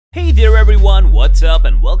Hey there everyone, what's up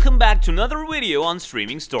and welcome back to another video on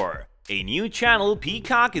Streaming Store. A new channel,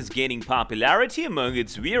 Peacock, is gaining popularity among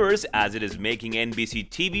its viewers as it is making NBC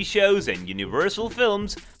TV shows and Universal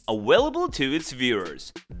films available to its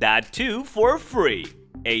viewers. That too for free.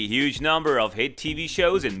 A huge number of hit TV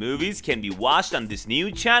shows and movies can be watched on this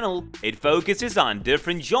new channel. It focuses on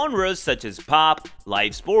different genres such as pop,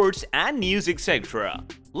 live sports, and news, etc.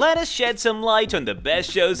 Let us shed some light on the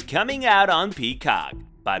best shows coming out on Peacock.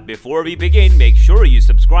 But before we begin, make sure you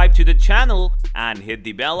subscribe to the channel and hit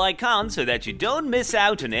the bell icon so that you don't miss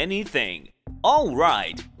out on anything.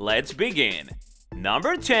 Alright, let's begin.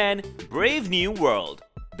 Number 10. Brave New World.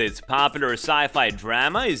 This popular sci-fi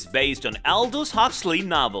drama is based on Aldous Huxley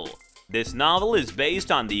novel. This novel is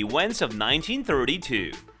based on the events of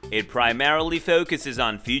 1932. It primarily focuses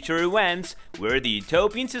on future events where the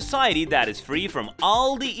utopian society that is free from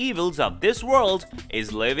all the evils of this world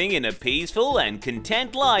is living in a peaceful and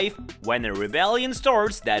content life when a rebellion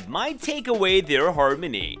starts that might take away their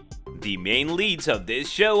harmony. The main leads of this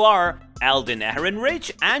show are Alden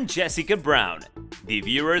Ehrenreich and Jessica Brown. The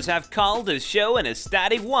viewers have called this show an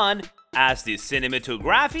ecstatic one as the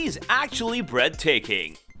cinematography is actually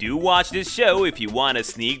breathtaking. Do watch this show if you want a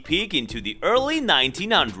sneak peek into the early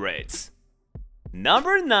 1900s.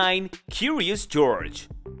 Number 9. Curious George.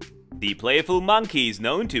 The playful monkey is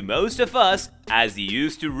known to most of us as he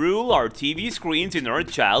used to rule our TV screens in our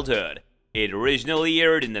childhood. It originally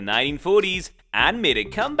aired in the 1940s and made a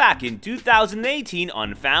comeback in 2018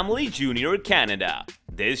 on Family Junior Canada.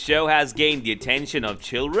 This show has gained the attention of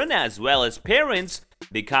children as well as parents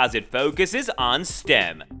because it focuses on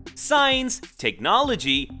STEM, science,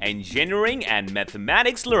 technology, engineering, and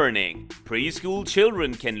mathematics learning. Preschool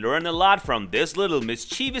children can learn a lot from this little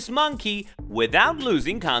mischievous monkey without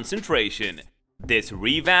losing concentration. This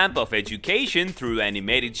revamp of education through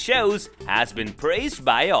animated shows has been praised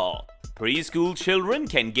by all. Preschool children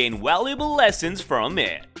can gain valuable lessons from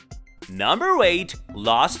it. Number 8.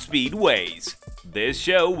 Lost Speedways. This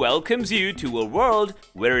show welcomes you to a world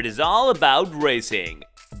where it is all about racing.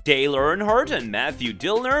 Dale Earnhardt and Matthew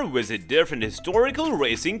Dillner visit different historical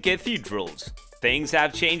racing cathedrals. Things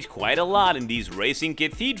have changed quite a lot in these racing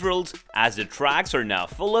cathedrals as the tracks are now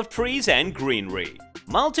full of trees and greenery.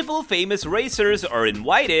 Multiple famous racers are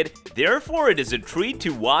invited, therefore it is a treat to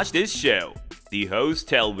watch this show. The hosts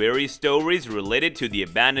tell various stories related to the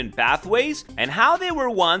abandoned pathways and how they were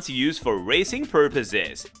once used for racing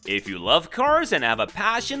purposes. If you love cars and have a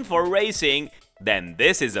passion for racing, then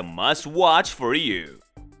this is a must-watch for you.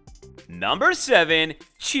 Number 7.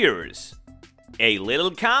 Cheers. A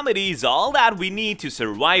little comedy is all that we need to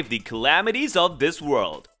survive the calamities of this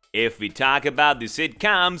world. If we talk about the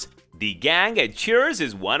sitcoms, The Gang at Cheers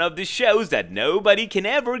is one of the shows that nobody can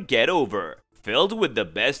ever get over. Filled with the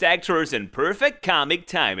best actors and perfect comic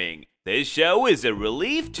timing, this show is a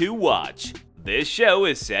relief to watch. This show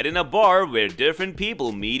is set in a bar where different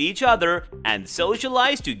people meet each other and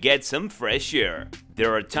socialize to get some fresh air.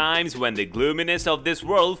 There are times when the gloominess of this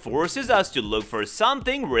world forces us to look for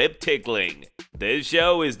something rib-tickling. This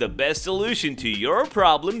show is the best solution to your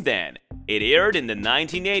problem then. It aired in the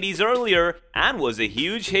 1980s earlier and was a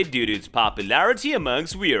huge hit due to its popularity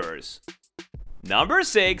amongst viewers. Number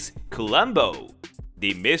 6. Columbo.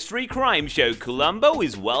 The mystery crime show Columbo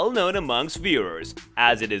is well known amongst viewers,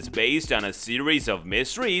 as it is based on a series of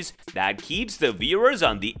mysteries that keeps the viewers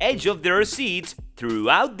on the edge of their seats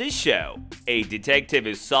throughout the show. A detective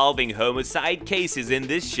is solving homicide cases in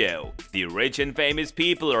this show. The rich and famous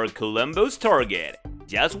people are Columbo's target.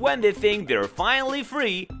 Just when they think they're finally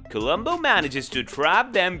free, Columbo manages to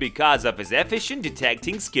trap them because of his efficient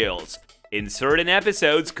detecting skills. In certain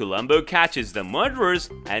episodes, Columbo catches the murderers,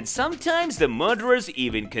 and sometimes the murderers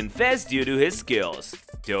even confess due to his skills.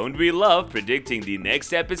 Don't we love predicting the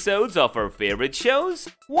next episodes of our favorite shows?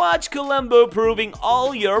 Watch Columbo proving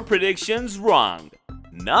all your predictions wrong.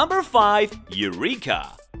 Number 5.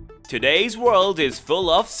 Eureka. Today's world is full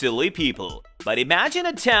of silly people, but imagine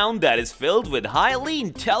a town that is filled with highly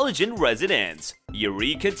intelligent residents.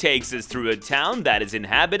 Eureka takes us through a town that is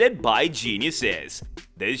inhabited by geniuses.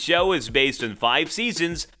 This show is based on 5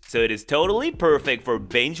 seasons, so it is totally perfect for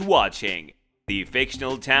binge watching. The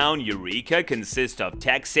fictional town Eureka consists of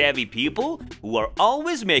tech-savvy people who are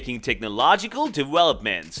always making technological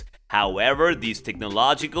developments. However, these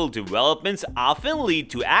technological developments often lead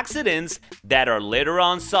to accidents that are later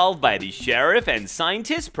on solved by the sheriff and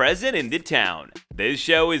scientists present in the town. This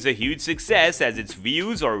show is a huge success as its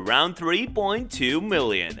views are around 3.2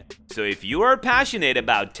 million. So if you are passionate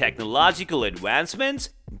about technological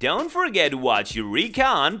advancements, don't forget to watch Eureka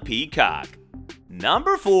on Peacock.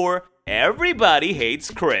 Number 4. Everybody Hates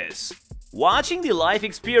Chris. Watching the life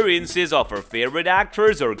experiences of our favorite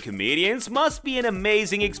actors or comedians must be an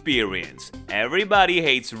amazing experience. Everybody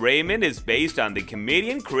Hates Raymond is based on the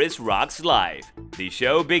comedian Chris Rock's life. The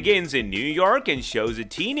show begins in New York and shows a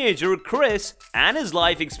teenager, Chris, and his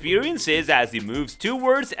life experiences as he moves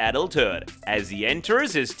towards adulthood. As he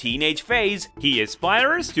enters his teenage phase, he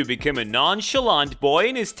aspires to become a nonchalant boy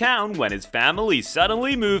in his town when his family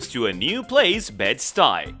suddenly moves to a new place,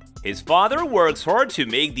 Bed-Stuy. His father works hard to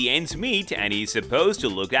make the ends meet and he's supposed to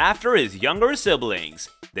look after his younger siblings.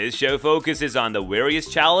 This show focuses on the various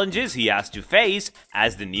challenges he has to face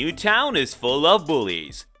as the new town is full of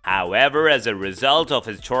bullies. However, as a result of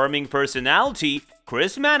his charming personality,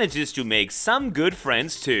 Chris manages to make some good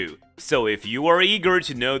friends too. So if you are eager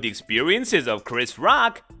to know the experiences of Chris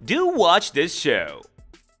Rock, do watch this show.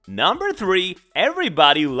 Number 3.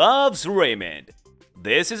 Everybody Loves Raymond.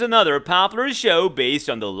 This is another popular show based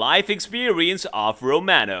on the life experience of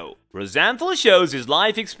Romano. Rosenthal shows his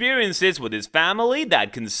life experiences with his family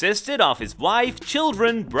that consisted of his wife,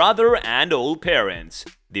 children, brother, and old parents.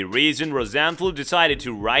 The reason Rosenthal decided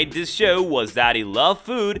to write this show was that he loved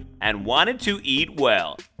food and wanted to eat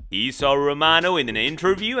well. He saw Romano in an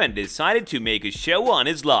interview and decided to make a show on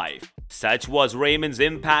his life. Such was Raymond's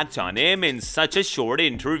impact on him in such a short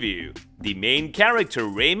interview. The main character,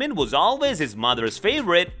 Raymond, was always his mother's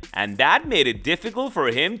favorite, and that made it difficult for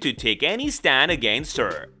him to take any stand against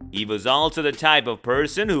her. He was also the type of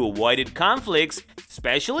person who avoided conflicts,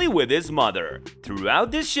 especially with his mother.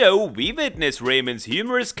 Throughout this show, we witness Raymond's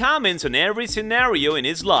humorous comments on every scenario in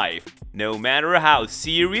his life, no matter how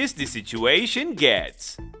serious the situation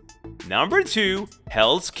gets. Number 2.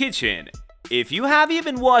 Hell's Kitchen. If you have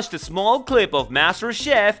even watched a small clip of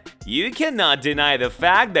MasterChef, you cannot deny the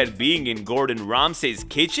fact that being in Gordon Ramsay's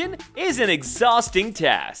kitchen is an exhausting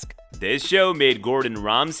task. This show made Gordon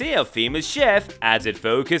Ramsay a famous chef as it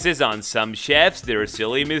focuses on some chefs, their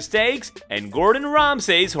silly mistakes, and Gordon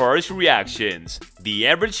Ramsay's harsh reactions. The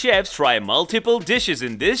average chefs try multiple dishes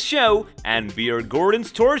in this show and bear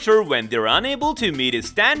Gordon's torture when they're unable to meet his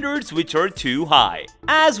standards, which are too high,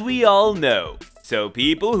 as we all know. So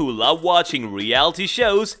people who love watching reality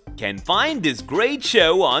shows can find this great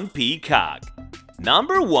show on Peacock.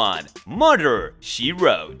 Number 1. Murder, She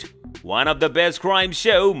Wrote. One of the best crime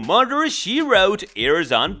show, Murder, She Wrote,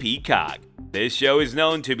 airs on Peacock. This show is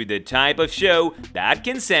known to be the type of show that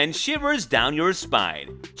can send shivers down your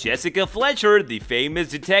spine. Jessica Fletcher, the famous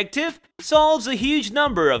detective, solves a huge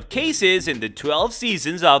number of cases in the 12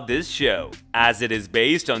 seasons of this show. As it is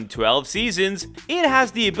based on 12 seasons, it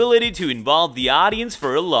has the ability to involve the audience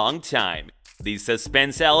for a long time. The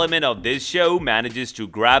suspense element of this show manages to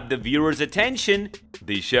grab the viewer's attention.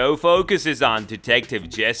 The show focuses on Detective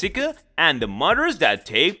Jessica and the murders that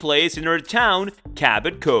take place in her town,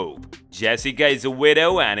 Cabot Cove. Jessica is a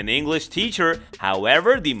widow and an English teacher,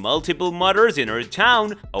 however, the multiple murders in her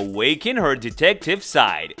town awaken her detective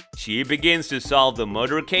side. She begins to solve the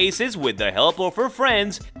murder cases with the help of her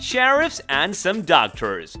friends, sheriffs, and some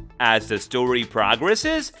doctors. As the story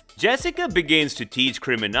progresses, Jessica begins to teach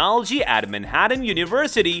criminology at Manhattan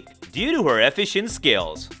University due to her efficient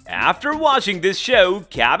skills. After watching this show,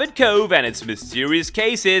 Cabot Cove and its mysterious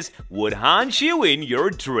cases would haunt you in your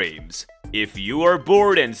dreams. If you are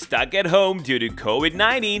bored and stuck at home due to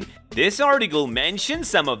COVID-19, this article mentions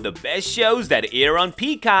some of the best shows that air on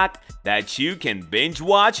Peacock that you can binge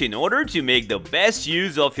watch in order to make the best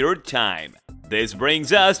use of your time. This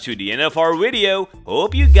brings us to the end of our video.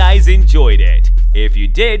 Hope you guys enjoyed it. If you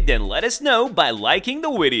did, then let us know by liking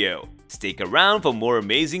the video. Stick around for more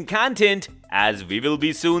amazing content, as we will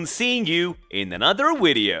be soon seeing you in another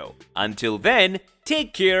video. Until then,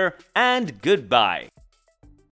 take care and goodbye.